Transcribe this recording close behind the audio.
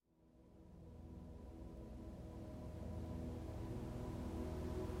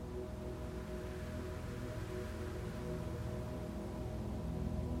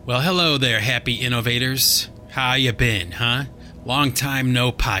Well, hello there, Happy Innovators. How you been, huh? Long time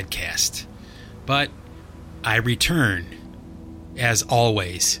no podcast. But I return, as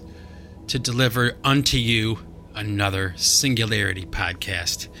always, to deliver unto you another Singularity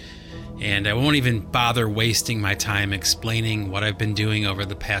Podcast. And I won't even bother wasting my time explaining what I've been doing over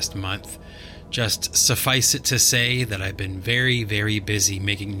the past month. Just suffice it to say that I've been very, very busy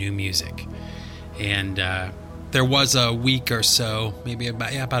making new music. And there was a week or so, maybe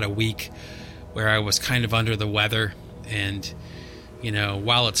about a week, where I was kind of under the weather. And,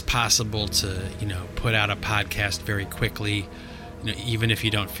 while it's possible to, put out a podcast very quickly, even if you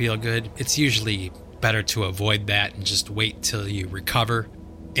don't feel good, it's usually better to avoid that and just wait till you recover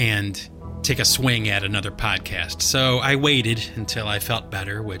and take a swing at another podcast. So I waited until I felt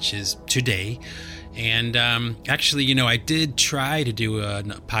better, which is today. And actually, I did try to do a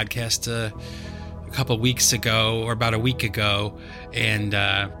podcast a couple weeks ago, or about a week ago, and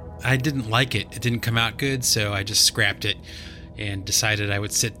I didn't like it. It didn't come out good, so I just scrapped it and decided I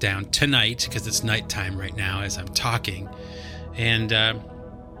would sit down tonight, because it's nighttime right now as I'm talking, and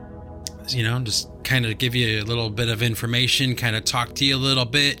just kind of give you a little bit of information, kind of talk to you a little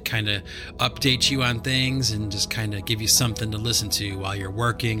bit, kind of update you on things, and just kind of give you something to listen to while you're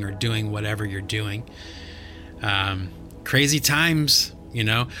working or doing whatever you're doing. Crazy times,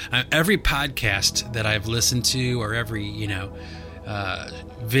 every podcast that I've listened to, or every,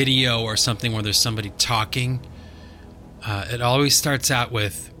 video or something where there's somebody talking, it always starts out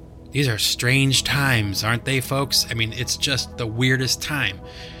with, "These are strange times, aren't they, folks?" I mean, it's just the weirdest time.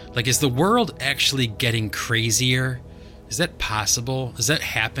 Like, is the world actually getting crazier? Is that possible? Is that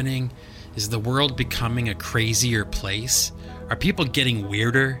happening? Is the world becoming a crazier place? Are people getting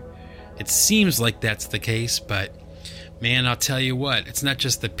weirder? It seems like that's the case, but man, I'll tell you what, it's not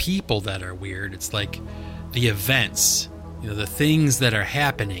just the people that are weird. It's like the events, the things that are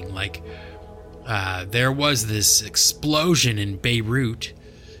happening. Like, there was this explosion in Beirut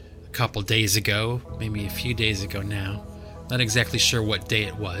a couple days ago, maybe a few days ago now. Not exactly sure what day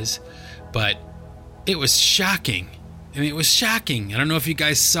it was, but it was shocking. I mean, it was shocking. I don't know if you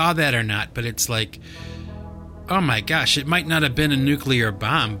guys saw that or not, but it's like, oh my gosh, it might not have been a nuclear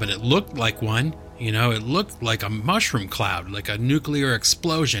bomb, but it looked like one. It looked like a mushroom cloud, like a nuclear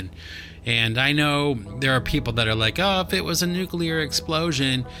explosion. And I know there are people that are like, oh, if it was a nuclear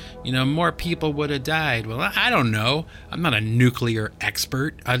explosion, more people would have died. Well, I don't know. I'm not a nuclear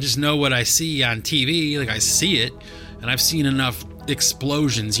expert. I just know what I see on TV. Like, I see it. And I've seen enough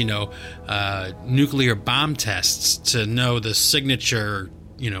explosions, nuclear bomb tests to know the signature,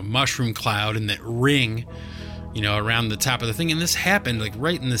 mushroom cloud and that ring, around the top of the thing. And this happened like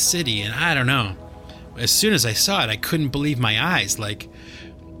right in the city. And I don't know. As soon as I saw it, I couldn't believe my eyes. Like,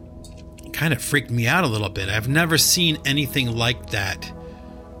 it kind of freaked me out a little bit. I've never seen anything like that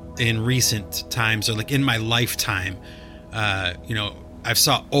in recent times, or like in my lifetime. I've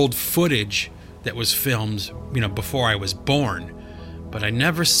saw old footage that was filmed, before I was born, but I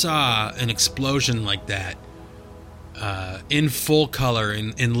never saw an explosion like that, in full color,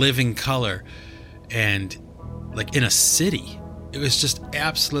 in living color, and like in a city. It was just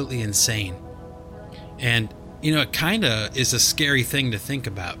absolutely insane. And, it kind of is a scary thing to think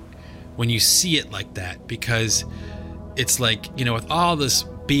about when you see it like that, because it's like, with all this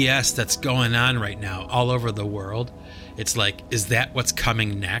BS that's going on right now all over the world, it's like, is that what's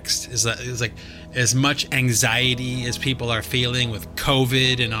coming next? Is like as much anxiety as people are feeling with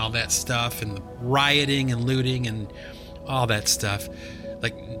COVID and all that stuff, and the rioting and looting and all that stuff.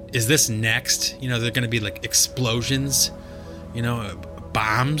 Like, is this next? They're going to be like explosions,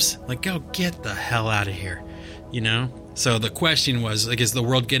 bombs. Like, go get the hell out of here, So the question was, like, is the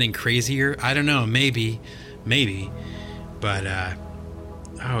world getting crazier? I don't know. Maybe. But,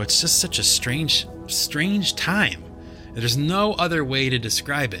 it's just such a strange time. There's no other way to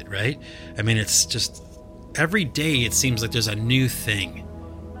describe it, right? I mean, it's just every day it seems like there's a new thing,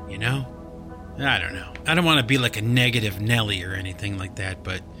 I don't know. I don't want to be like a negative Nelly or anything like that,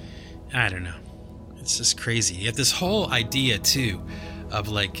 but I don't know. It's just crazy. You have this whole idea, too, of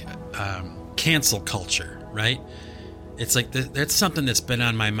like cancel culture, right? It's like that's something that's been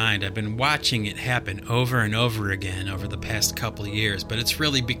on my mind. I've been watching it happen over and over again over the past couple of years, but it's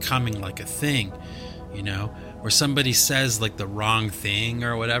really becoming like a thing, where somebody says like the wrong thing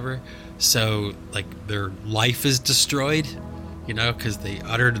or whatever, so like their life is destroyed, because they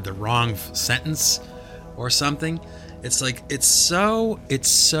uttered the wrong sentence or something. It's like, it's so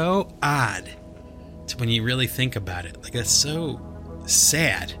odd when you really think about it. Like, it's so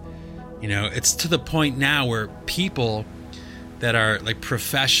sad. It's to the point now where people that are like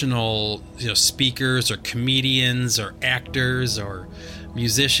professional, speakers or comedians or actors or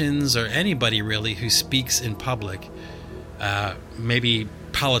musicians or anybody really who speaks in public, maybe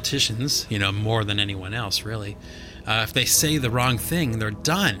politicians, more than anyone else really, if they say the wrong thing, they're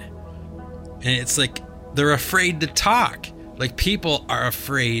done. And it's like they're afraid to talk. Like, people are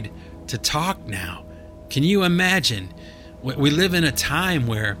afraid to talk now. Can you imagine? We live in a time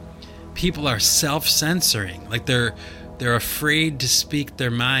where people are self-censoring. Like, they're afraid to speak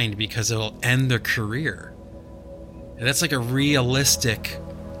their mind because it'll end their career. And that's like a realistic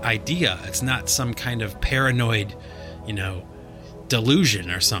idea. It's not some kind of paranoid,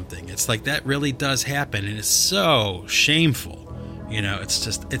 delusion or something. It's like that really does happen, and it's so shameful.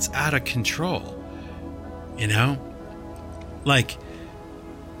 It's out of control. Like,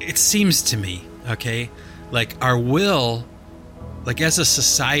 it seems to me, okay, like our will, like as a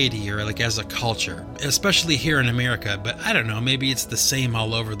society or like as a culture, especially here in America, but I don't know, maybe it's the same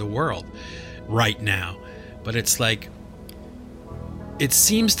all over the world right now. But it's like, it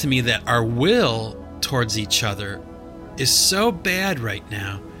seems to me that our will towards each other is so bad right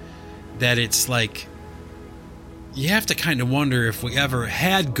now that it's like, you have to kind of wonder if we ever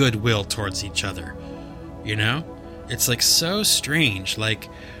had goodwill towards each other. It's like so strange. Like,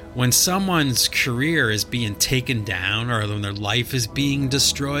 when someone's career is being taken down or when their life is being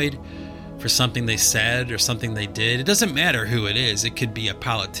destroyed for something they said or something they did, it doesn't matter who it is. It could be a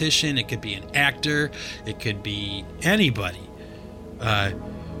politician, it could be an actor, it could be anybody.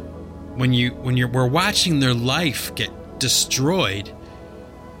 We're watching their life get destroyed,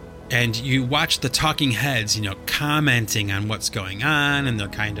 and you watch the talking heads, commenting on what's going on, and they're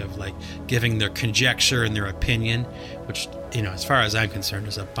kind of like giving their conjecture and their opinion, which, as far as I'm concerned,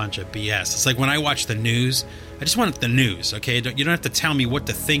 is a bunch of BS. It's like when I watch the news, I just want the news, okay? You don't have to tell me what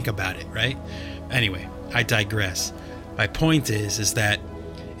to think about it, right? Anyway, I digress. My point is that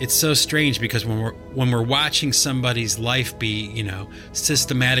it's so strange because when we're watching somebody's life be,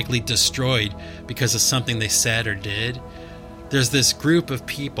 systematically destroyed because of something they said or did, there's this group of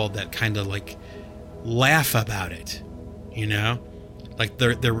people that kind of like laugh about it, like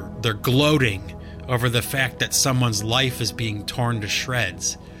they're gloating over the fact that someone's life is being torn to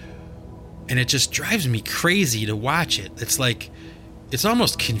shreds. And it just drives me crazy to watch it. It's like, it's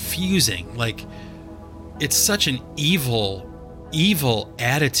almost confusing. Like, it's such an evil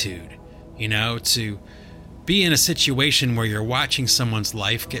attitude, to be in a situation where you're watching someone's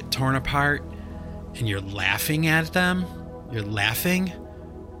life get torn apart and you're laughing at them. You're laughing.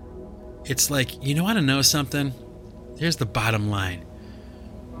 It's like, you want to know something? Here's the bottom line.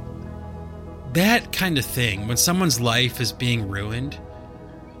 That kind of thing, when someone's life is being ruined,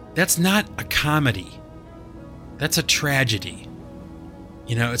 that's not a comedy. That's a tragedy.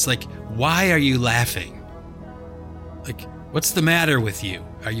 It's like, why are you laughing? Like, what's the matter with you?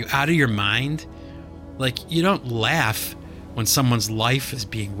 Are you out of your mind? Like, you don't laugh when someone's life is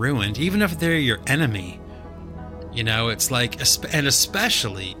being ruined, even if they're your enemy. It's like, and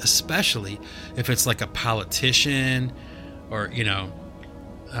especially if it's like a politician or,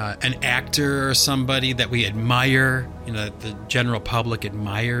 an actor or somebody that we admire, that the general public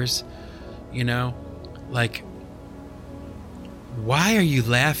admires, like, why are you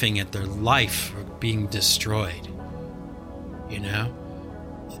laughing at their life being destroyed?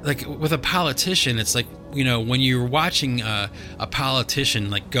 Like with a politician, it's like, when you're watching a politician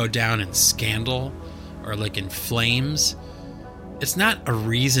like go down in scandal or like in flames, it's not a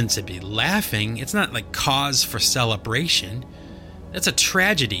reason to be laughing. It's not like cause for celebration. That's a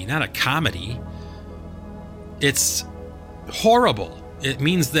tragedy, not a comedy. It's horrible. It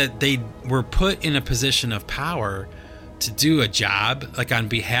means that they were put in a position of power to do a job, like on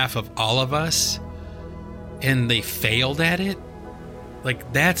behalf of all of us, and they failed at it.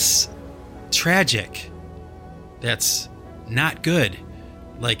 Like, that's tragic. That's not good.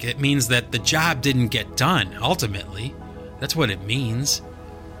 Like, it means that the job didn't get done, ultimately. That's what it means.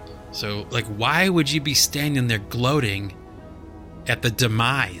 So, like, why would you be standing there gloating at the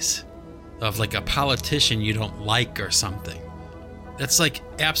demise of, like, a politician you don't like or something? That's, like,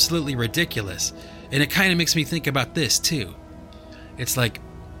 absolutely ridiculous. And it kind of makes me think about this, too. It's like,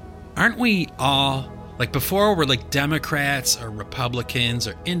 aren't we all, like, before we're, like, Democrats or Republicans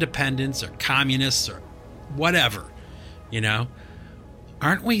or independents or communists or whatever,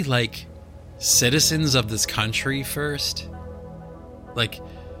 aren't we, like, citizens of this country first? Like,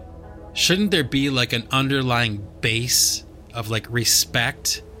 shouldn't there be, like, an underlying base of, like,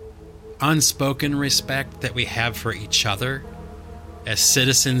 respect, unspoken respect that we have for each other as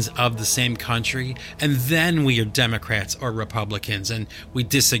citizens of the same country? And then we are Democrats or Republicans and we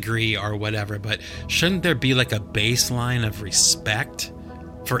disagree or whatever, but shouldn't there be, like, a baseline of respect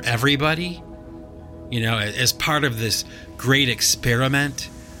for everybody? as part of this great experiment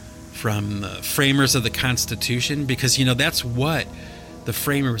from the framers of the Constitution, because, that's what the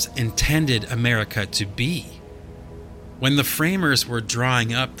framers intended America to be. When the framers were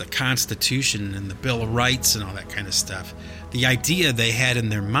drawing up the Constitution and the Bill of Rights and all that kind of stuff, the idea they had in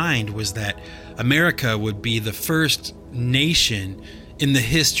their mind was that America would be the first nation in the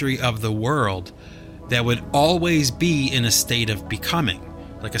history of the world that would always be in a state of becoming,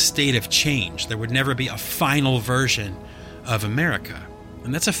 like a state of change. There would never be a final version of America.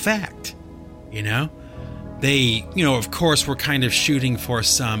 And that's a fact, They, of course, were kind of shooting for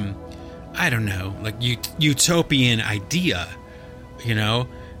some, I don't know, like utopian idea,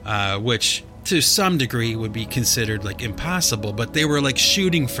 which to some degree would be considered like impossible, but they were like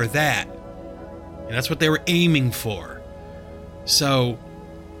shooting for that. And that's what they were aiming for. So,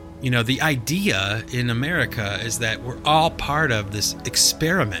 the idea in America is that we're all part of this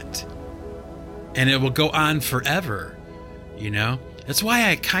experiment and it will go on forever, That's why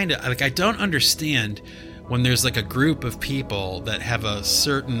I kind of, I don't understand when there's like a group of people that have a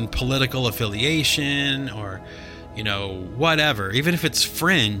certain political affiliation or, whatever, even if it's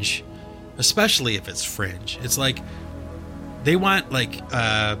fringe, especially if it's fringe, it's like they want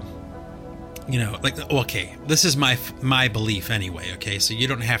okay, this is my belief anyway, okay, so you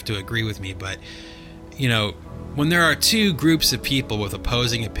don't have to agree with me, but, when there are two groups of people with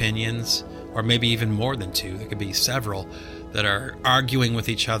opposing opinions, or maybe even more than two, there could be several, that are arguing with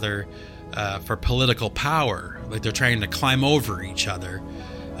each other for political power, like they're trying to climb over each other,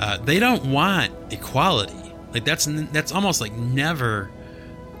 they don't want equality. Like that's almost like never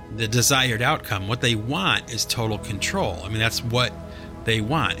the desired outcome. What they want is total control. I mean, that's what they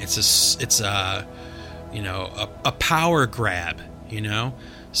want. It's a power grab,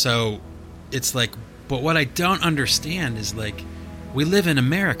 So it's like, but what I don't understand is like, we live in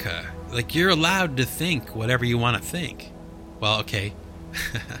America. Like, you're allowed to think whatever you want to think. Well, okay.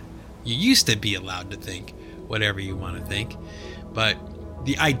 You used to be allowed to think whatever you want to think, but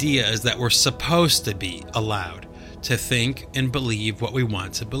the idea is that we're supposed to be allowed to think and believe what we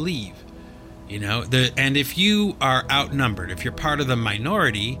want to believe. And if you are outnumbered, if you're part of the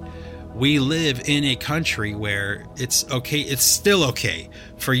minority, we live in a country where it's still okay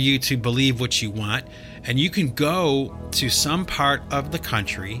for you to believe what you want, and you can go to some part of the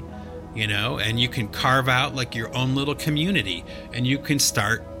country, and you can carve out like your own little community, and you can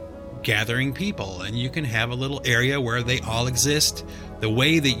start gathering people, and you can have a little area where they all exist the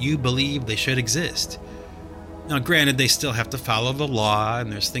way that you believe they should exist. Now, granted, they still have to follow the law,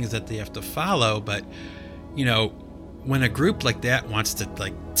 and there's things that they have to follow, but, when a group like that wants to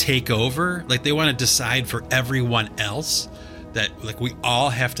like take over, like they want to decide for everyone else that like we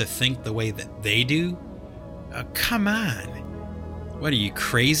all have to think the way that they do, come on. What are you,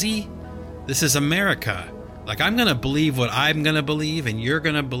 crazy? This is America. Like, I'm going to believe what I'm going to believe, and you're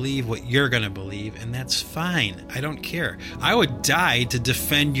going to believe what you're going to believe, and that's fine. I don't care. I would die to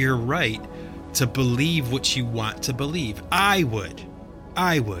defend your right to believe what you want to believe. I would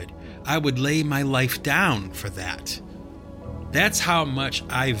lay my life down for that. That's how much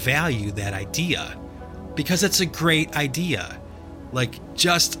I value that idea, because it's a great idea. Like,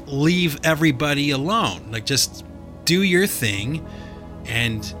 just leave everybody alone. Like, just do your thing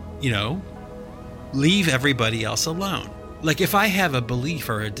and, leave everybody else alone. Like, if I have a belief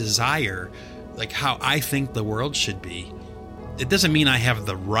or a desire, like how I think the world should be, it doesn't mean I have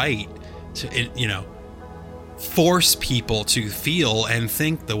the right to, force people to feel and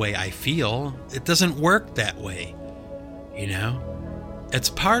think the way I feel. It doesn't work that way, It's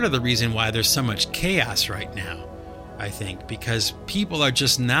part of the reason why there's so much chaos right now, I think, because people are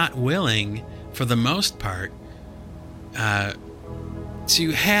just not willing, for the most part,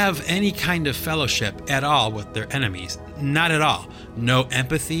 to have any kind of fellowship at all with their enemies. Not at all. No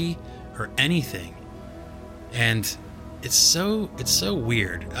empathy or anything. And it's so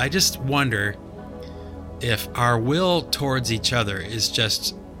weird. I just wonder if our will towards each other is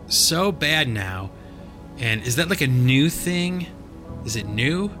just so bad now. And is that like a new thing? Is it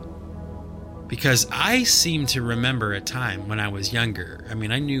new? Because I seem to remember a time when I was younger. I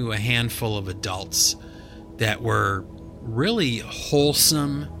mean, I knew a handful of adults that were really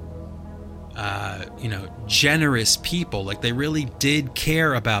wholesome, generous people. Like, they really did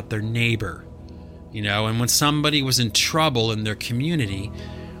care about their neighbor, and when somebody was in trouble in their community,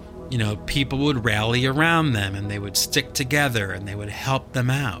 people would rally around them and they would stick together and they would help them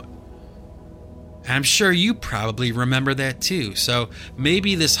out. And I'm sure you probably remember that too. So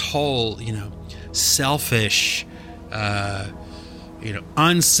maybe this whole, selfish,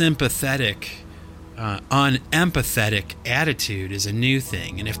 unsympathetic, unempathetic attitude is a new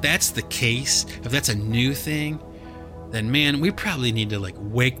thing. And if that's the case, if that's a new thing, then man, we probably need to like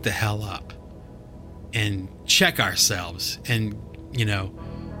wake the hell up and check ourselves and,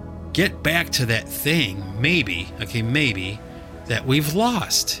 get back to that thing, maybe, that we've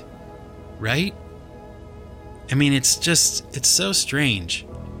lost, right? I mean, it's so strange.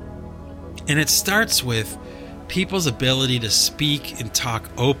 And it starts with people's ability to speak and talk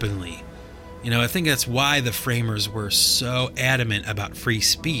openly. I think that's why the framers were so adamant about free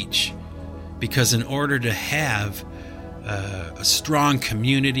speech, because in order to have a strong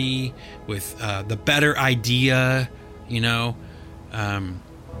community with the better idea, you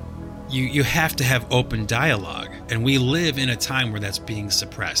have to have open dialogue. And we live in a time where that's being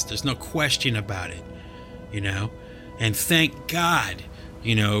suppressed. There's no question about it, And thank God,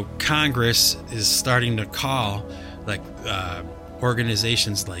 Congress is starting to call like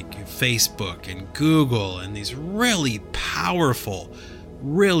organizations like Facebook and Google and these really powerful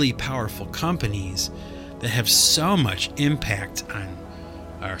companies that have so much impact on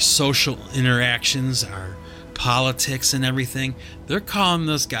our social interactions, our politics and everything. They're calling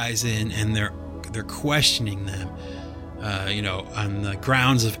those guys in and they're questioning them, on the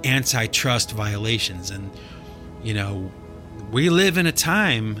grounds of antitrust violations. And, we live in a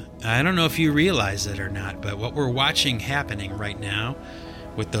time, I don't know if you realize it or not, but what we're watching happening right now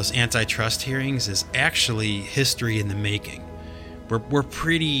with those antitrust hearings is actually history in the making. We're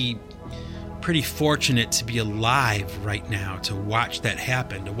pretty fortunate to be alive right now to watch that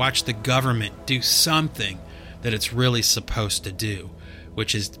happen, to watch the government do something that it's really supposed to do,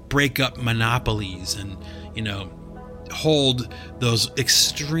 which is break up monopolies and, hold those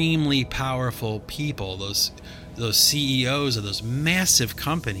extremely powerful people, those CEOs of those massive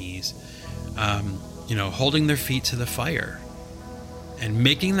companies, holding their feet to the fire and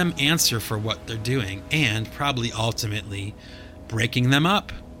making them answer for what they're doing, and probably ultimately breaking them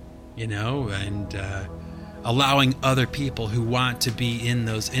up, and allowing other people who want to be in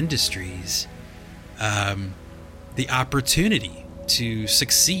those industries the opportunity to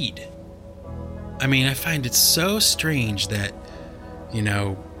succeed. I mean, I find it so strange that,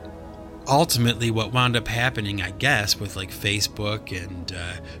 ultimately what wound up happening, I guess, with like Facebook and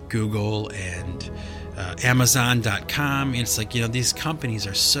Google and Amazon.com, it's like, these companies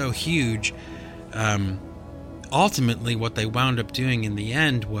are so huge. Ultimately, what they wound up doing in the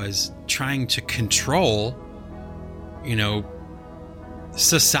end was trying to control,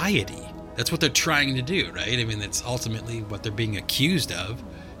 society. That's what they're trying to do, right? I mean, that's ultimately what they're being accused of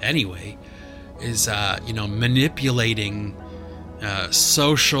anyway, is, manipulating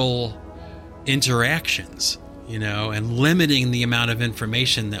social interactions, and limiting the amount of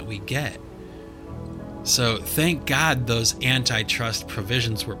information that we get. So thank God those antitrust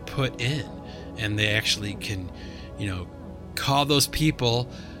provisions were put in, and they actually can, call those people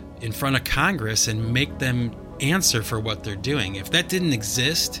in front of Congress and make them answer for what they're doing. If that didn't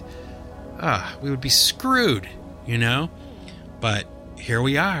exist, we would be screwed, But here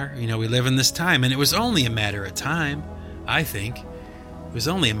we are, we live in this time, and it was only a matter of time, I think. It was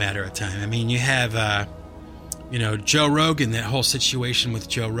only a matter of time. I mean, you have, Joe Rogan, that whole situation with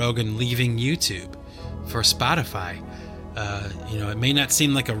Joe Rogan leaving YouTube for Spotify. It may not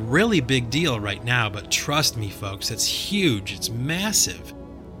seem like a really big deal right now, but trust me, folks, it's huge. It's massive.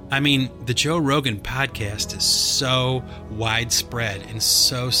 I mean, the Joe Rogan podcast is so widespread and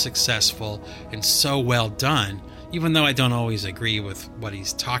so successful and so well done, even though I don't always agree with what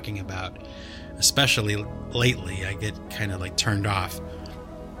he's talking about, especially lately. I get kind of like turned off.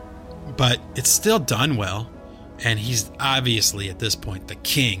 But it's still done well, and he's obviously at this point the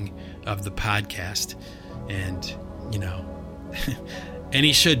king of the podcast, and and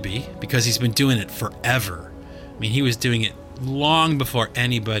he should be, because he's been doing it forever. I mean, he was doing it long before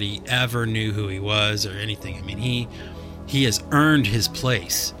anybody ever knew who he was or anything. I mean, he has earned his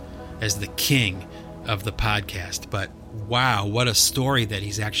place as the king of the podcast. But wow, what a story that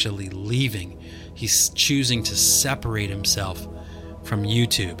he's actually leaving. He's choosing to separate himself from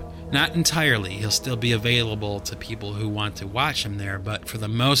YouTube. Not entirely. He'll still be available to people who want to watch him there, but for the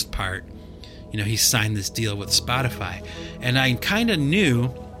most part, he signed this deal with Spotify. And I kind of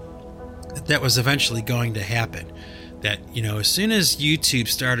knew that was eventually going to happen. That, as soon as YouTube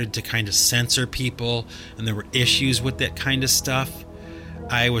started to kind of censor people and there were issues with that kind of stuff,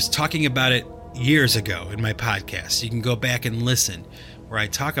 I was talking about it years ago in my podcast. You can go back and listen where I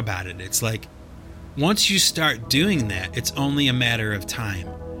talk about it. It's like, once you start doing that, it's only a matter of time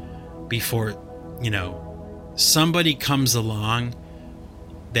before, somebody comes along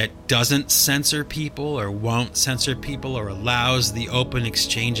that doesn't censor people or won't censor people or allows the open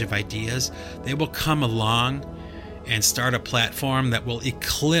exchange of ideas, they will come along and start a platform that will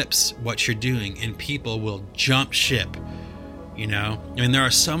eclipse what you're doing, and people will jump ship. You know, I mean, there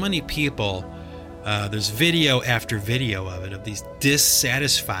are so many people, there's video after video of it, of these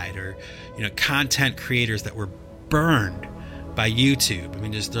dissatisfied or, you know, content creators that were burned by YouTube. I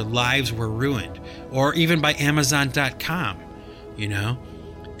mean, just their lives were ruined, or even by Amazon.com, you know.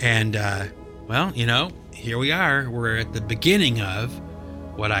 And, well, you know, here we are. We're at the beginning of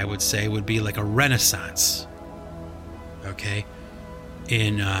what I would say would be like a renaissance, okay,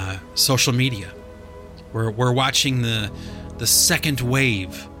 in social media. We're watching the second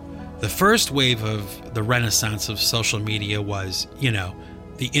wave. The first wave of the renaissance of social media was, you know,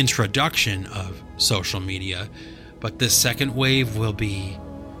 the introduction of social media. But this second wave will be,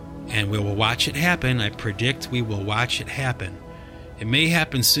 and we will watch it happen. I predict we will watch it happen. It may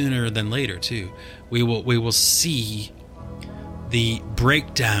happen sooner than later too. We will see the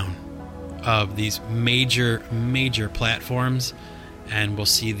breakdown of these major platforms, and we'll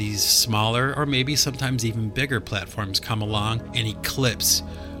see these smaller or maybe sometimes even bigger platforms come along and eclipse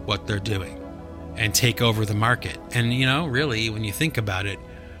what they're doing and take over the market. And, you know, really, when you think about it,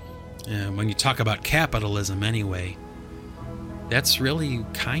 when you talk about capitalism anyway, that's really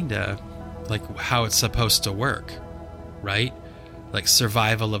kind of like how it's supposed to work, right? Like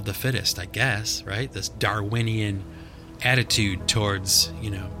survival of the fittest, I guess, right? This Darwinian attitude towards,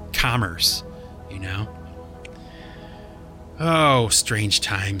 you know, commerce, you know? Oh, strange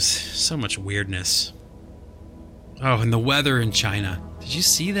times. So much weirdness. Oh, and the weather in China. Did you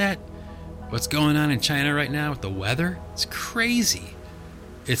see that? What's going on in China right now with the weather? It's crazy.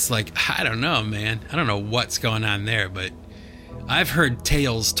 It's like, I don't know, man. I don't know what's going on there, but I've heard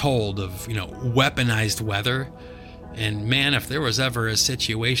tales told of, you know, weaponized weather. And man, if there was ever a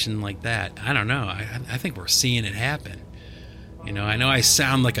situation like that, I don't know. I think we're seeing it happen. You know I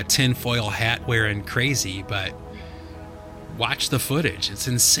sound like a tinfoil hat wearing crazy, but watch the footage. It's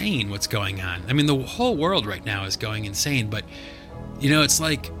insane what's going on. I mean, the whole world right now is going insane, but, you know,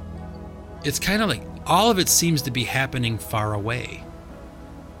 it's kind of like all of it seems to be happening far away.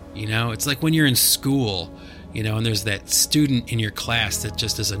 You know, it's like when you're in school, you know, and there's that student in your class that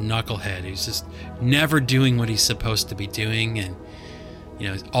just is a knucklehead who's just never doing what he's supposed to be doing, and, you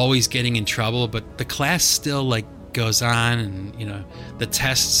know, always getting in trouble, but the class still, like, goes on, and, you know, the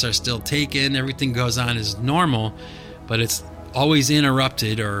tests are still taken, everything goes on as normal, but it's always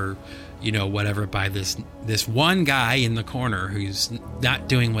interrupted or, you know, whatever, by this one guy in the corner who's not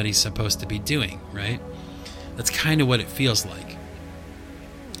doing what he's supposed to be doing, right? That's kind of what it feels like.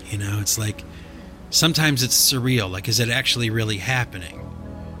 You know, it's like sometimes it's surreal. Like, is it actually really happening?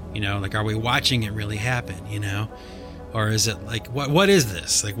 You know, like, are we watching it really happen? You know, or is it like, what is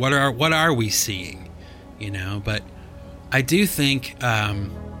this? Like, what are we seeing? You know, but I do think,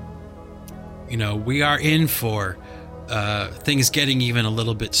 you know, we are in for things getting even a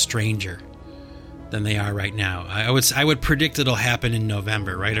little bit stranger than they are right now. I would predict it'll happen in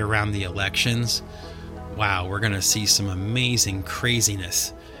November, right around the elections. Wow, we're gonna see some amazing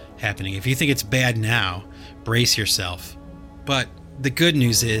craziness happening. If you think it's bad now, brace yourself. But the good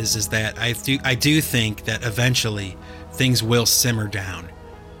news is that I do think that eventually things will simmer down.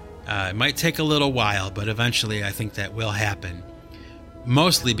 It might take a little while, but eventually I think that will happen.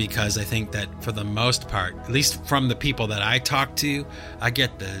 Mostly because I think that for the most part, at least from the people that I talk to, I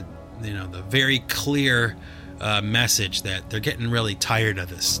get the very clear message that they're getting really tired of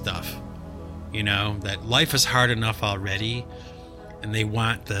this stuff. You know, that life is hard enough already, and they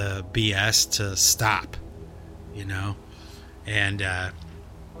want the BS to stop, you know? And I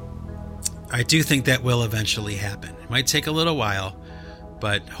do think that will eventually happen. It might take a little while,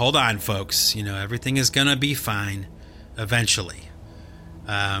 but hold on, folks. You know, everything is going to be fine eventually.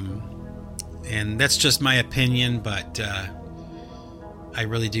 And that's just my opinion, but I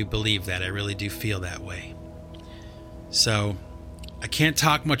really do believe that. I really do feel that way. So I can't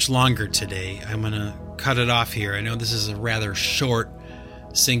talk much longer today. I'm going to cut it off here. I know this is a rather short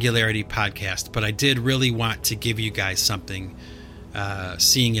Singularity podcast, but I did really want to give you guys something,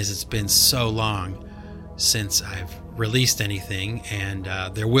 seeing as it's been so long since I've released anything, and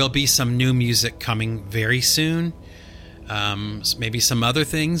there will be some new music coming very soon. Maybe some other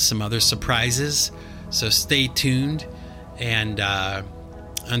things, some other surprises, so stay tuned. And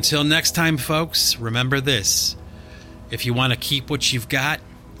until next time, folks, remember this: if you want to keep what you've got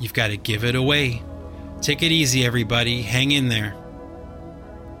to give it away. Take it easy, everybody. Hang in there.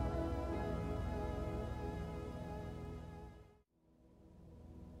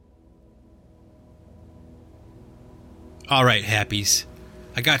 All right, happies.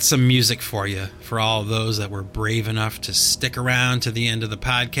 I got some music for you, for all those that were brave enough to stick around to the end of the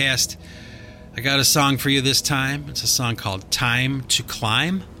podcast. I got a song for you this time. It's a song called Time to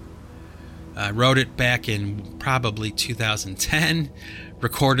Climb. I wrote it back in probably 2010,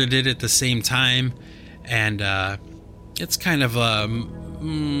 recorded it at the same time, and it's kind of a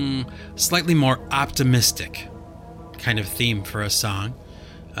slightly more optimistic kind of theme for a song.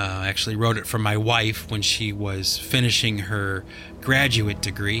 I actually wrote it for my wife when she was finishing her graduate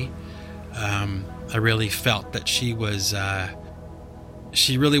degree. I really felt that she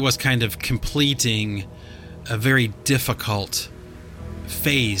really was kind of completing a very difficult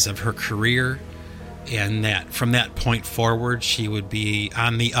phase of her career, and that from that point forward she would be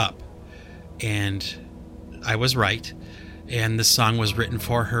on the up. And I was right, and the song was written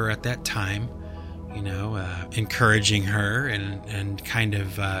for her at that time, encouraging her and kind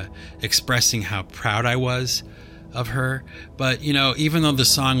of expressing how proud I was of her. But even though the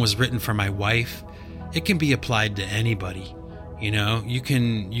song was written for my wife, it can be applied to anybody. You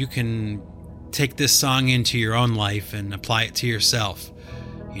can take this song into your own life and apply it to yourself,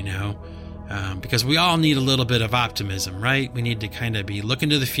 because we all need a little bit of optimism, right? We need to kind of be looking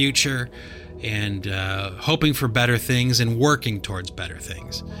to the future and hoping for better things and working towards better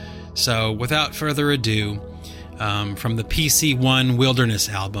things. So without further ado, from the PC1 Wilderness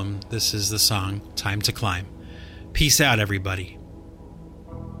album, this is the song Time to Climb. Peace out, everybody.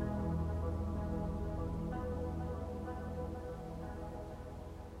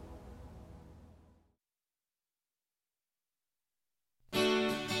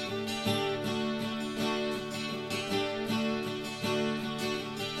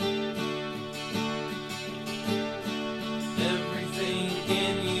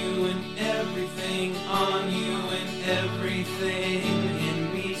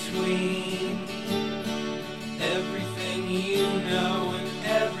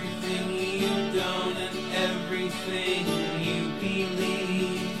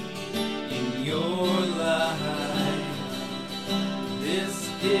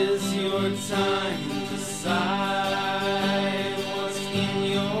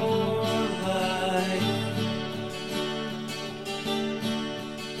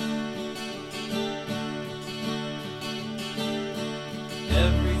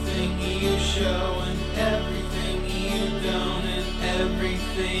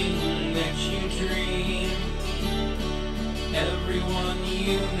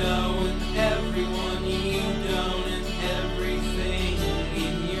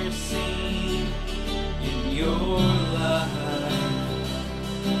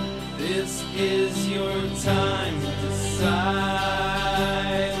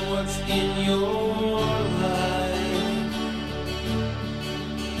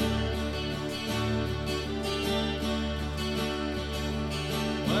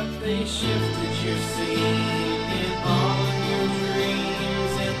 They shifted your scene in all of your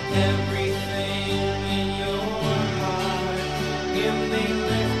dreams and everything in your heart, and they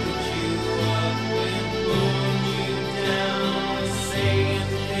lifted you up and pulled you down, saying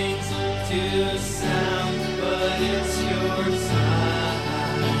things to sound, but it's your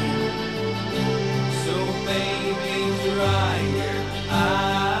time. So baby, dry your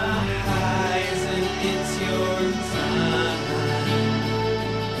eyes, and it's your time.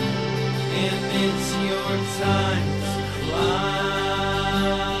 It's your time to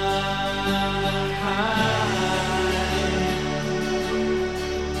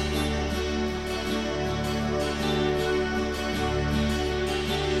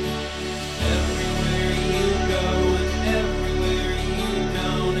Everywhere you go and everywhere you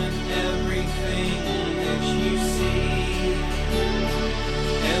don't, and everything that you see,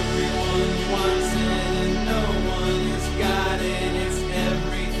 everyone wants it and no one has got it. It's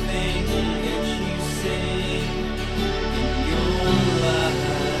everything that you sing in your life.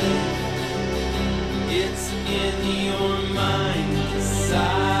 It's in your mind.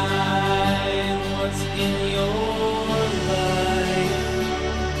 Decide what's in your life.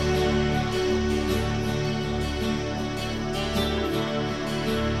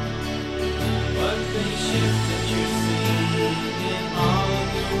 But they shift